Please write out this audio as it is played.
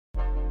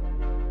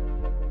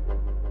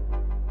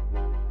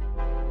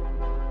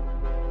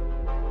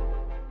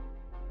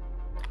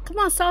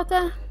Come on,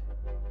 Sokka.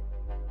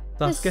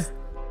 Sasuke.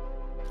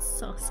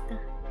 Sasuke.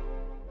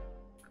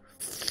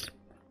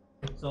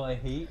 So I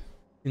hate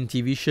in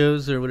TV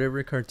shows or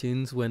whatever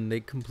cartoons when they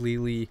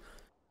completely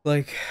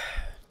like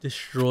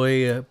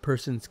destroy a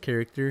person's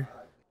character.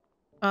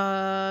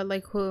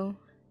 Like who?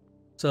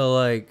 So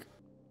like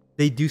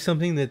they do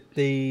something that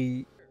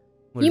they.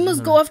 You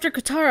must go after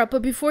Katara,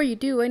 but before you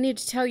do, I need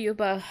to tell you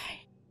about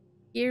I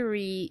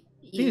think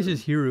it's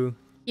just Hiru.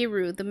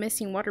 Hiru, the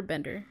missing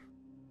waterbender.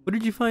 What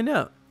did you find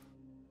out?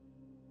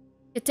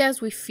 It's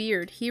as we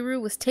feared. Hiru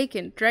was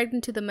taken, dragged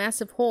into the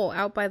massive hole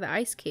out by the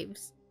ice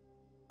caves.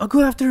 I'll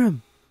go after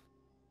him.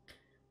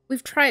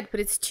 We've tried,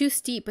 but it's too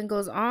steep and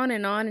goes on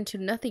into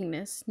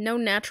nothingness. No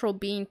natural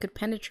being could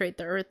penetrate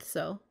the earth,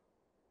 so.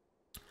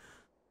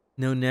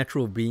 No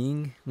natural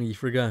being? Well, you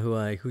forgot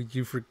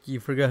you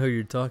forgot who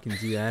you're talking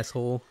to, you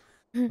asshole.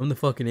 I'm the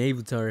fucking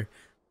Avatar.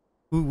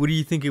 What do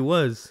you think it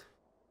was?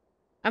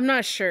 I'm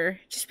not sure.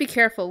 Just be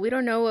careful. We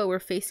don't know what we're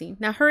facing.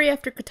 Now hurry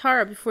after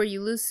Katara before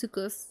you lose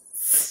Zuko's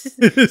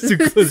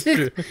Zuko's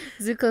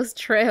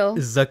trail.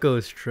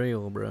 Zuko's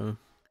trail, bro.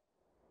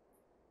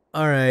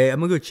 Alright, I'm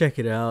gonna go check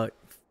it out,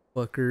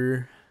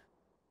 fucker.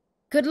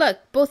 Good luck,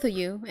 both of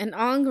you. And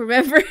Ong,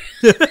 remember...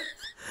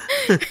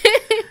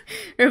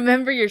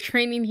 Remember, your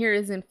training here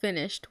isn't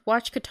finished.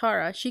 Watch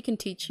Katara. She can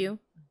teach you.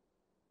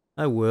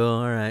 I will.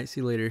 Alright, see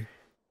you later.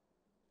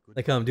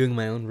 Like how I'm doing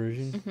my own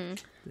version.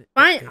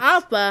 Find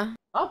Appa.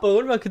 Appa,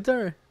 what about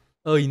Katara?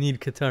 Oh, you need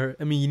Katara.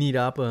 I mean, you need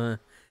Appa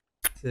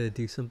to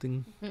do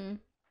something.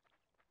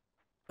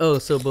 Oh,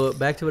 so but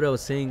back to what I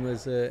was saying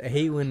was I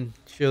hate when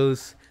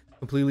shows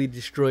completely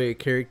destroy a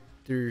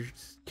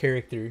character's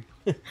character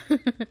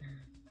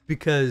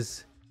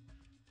because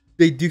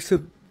they do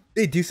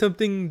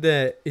something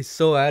that is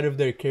so out of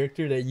their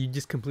character that you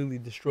just completely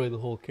destroy the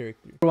whole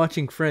character. We're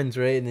watching Friends,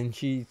 right? And then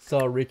she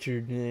saw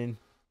Richard and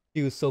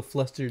she was so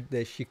flustered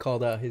that she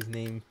called out his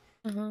name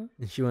and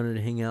she wanted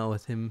to hang out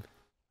with him.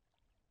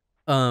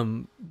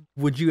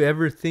 Would you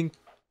ever think,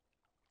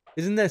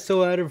 isn't that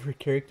so out of her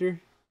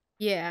character?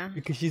 Yeah.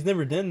 Because she's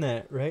never done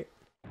that, right?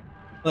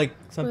 Like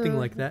something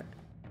like that.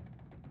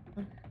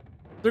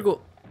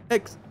 Circle,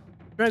 X,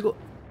 triangle,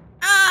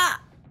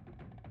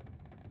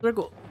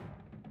 circle,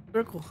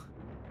 circle,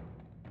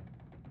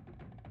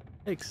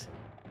 X,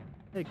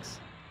 X.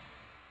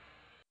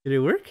 Did it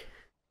work?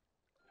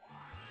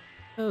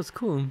 That was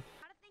cool.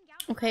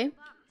 Okay.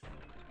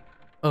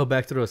 Oh,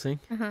 back to what I was saying.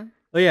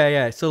 Oh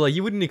yeah. So like,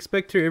 you wouldn't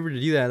expect her ever to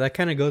do that. That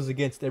kind of goes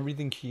against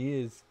everything she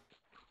is.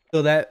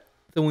 So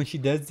when she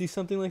does do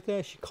something like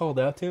that, she called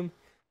out to him.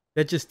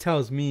 That just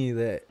tells me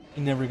that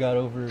he never got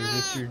over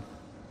Richard.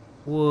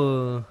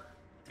 Whoa.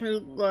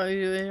 What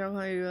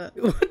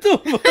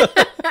the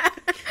fuck?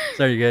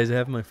 Sorry guys, I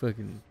have my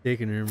fucking dick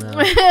in her mouth.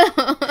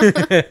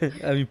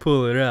 Let me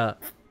pull it out.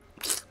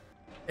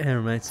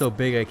 Never mind, it's so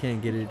big I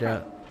can't get it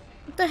out.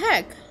 What the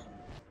heck?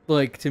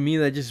 Like, to me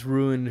that just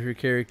ruined her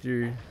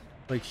character.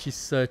 Like, she's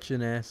such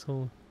an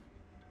asshole.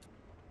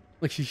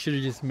 Like, she should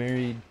have just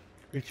married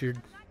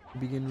Richard to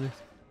begin with.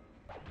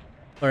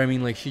 Or I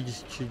mean, like, she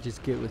should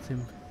just get with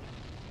him.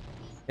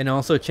 And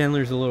also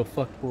Chandler's a little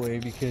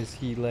fuckboy because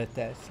he let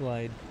that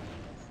slide.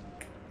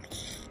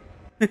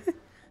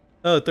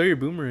 Oh, throw your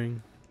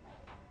boomerang.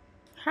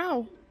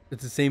 How?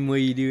 It's the same way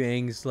you do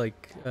Aang's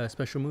like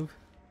special move.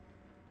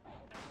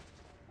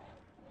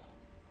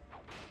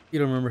 You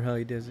don't remember how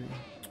he does it?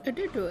 I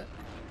did do it.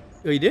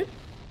 Oh, you did?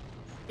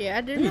 Yeah,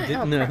 I did. No, you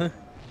didn't. No.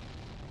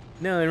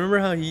 No, I remember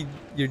how you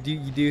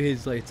do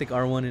his like, it's like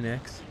R1 and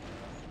X.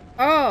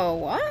 Oh,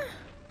 what?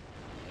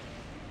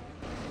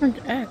 What's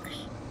X?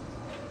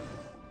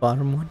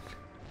 Bottom one.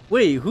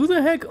 Wait, who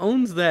the heck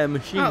owns that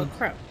machine? Oh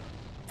crap.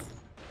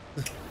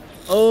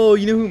 Oh,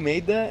 you know who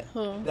made that?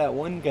 Who? That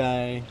one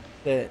guy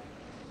that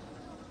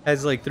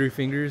has like 3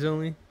 fingers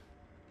only.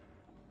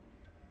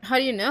 How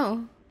do you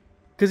know?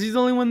 Because he's the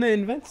only one that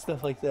invents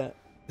stuff like that.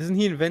 Doesn't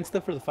he invent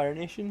stuff for the Fire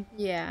Nation?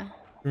 Yeah.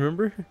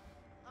 Remember?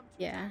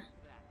 Yeah.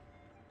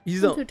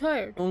 He's I'm too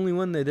tired. Only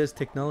one that does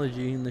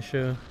technology in the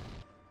show.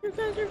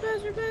 Faster.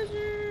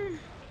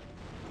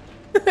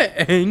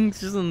 Aang's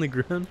just on the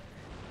ground.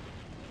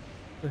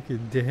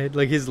 Fucking dead.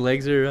 Like his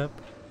legs are up.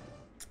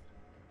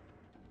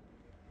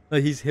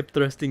 Like he's hip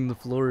thrusting the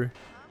floor.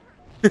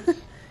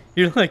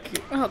 You're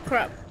like... Oh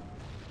crap.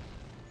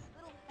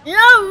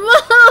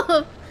 No,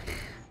 move!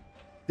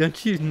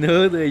 Don't you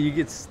know that you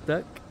get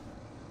stuck?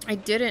 I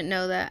didn't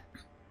know that.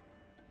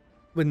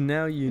 But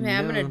now you know. Man,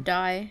 I'm gonna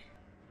die.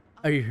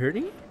 Are you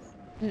hurting?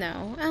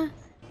 No.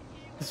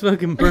 It's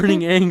fucking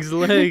burning Aang's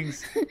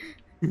legs.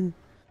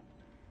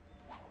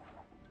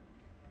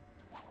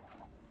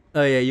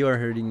 Oh yeah, you are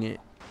hurting it.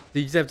 So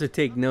you just have to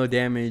take no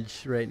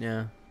damage right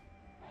now.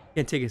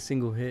 Can't take a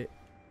single hit.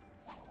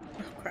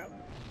 Oh crap.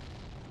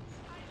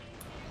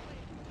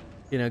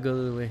 You know, go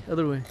the other way.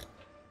 Other way.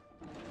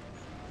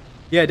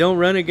 Yeah, don't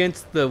run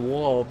against the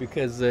wall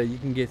because you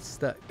can get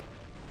stuck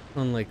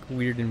on like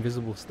weird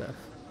invisible stuff.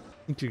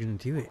 I think you're gonna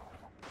do it.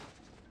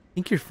 I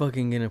think you're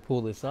fucking gonna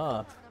pull this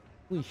off.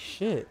 Holy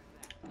shit.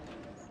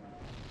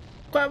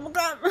 Crap.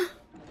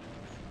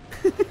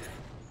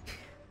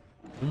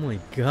 Oh my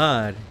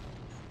god.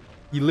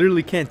 You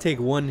literally can't take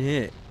one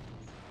hit.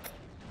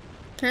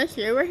 Can I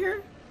stay right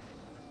here?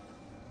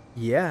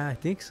 Yeah, I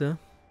think so.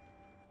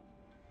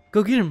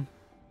 Go get him.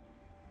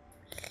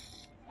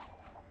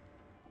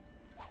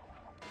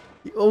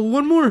 Oh,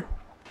 one more.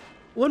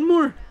 One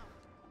more.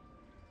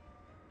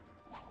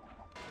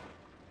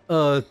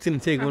 It's gonna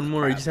take one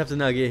more. You just have to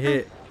not get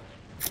hit.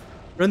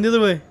 Run the other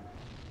way.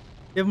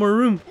 You have more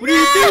room. What are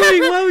you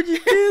doing? Why would you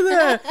do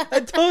that? I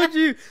told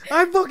you.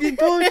 I fucking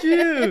told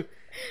you.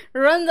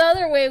 Run the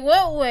other way.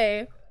 What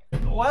way?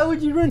 Why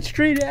would you run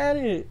straight at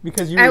it?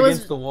 Because you were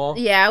against the wall?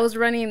 Yeah, I was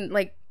running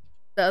like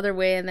the other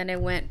way and then it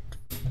went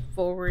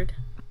forward.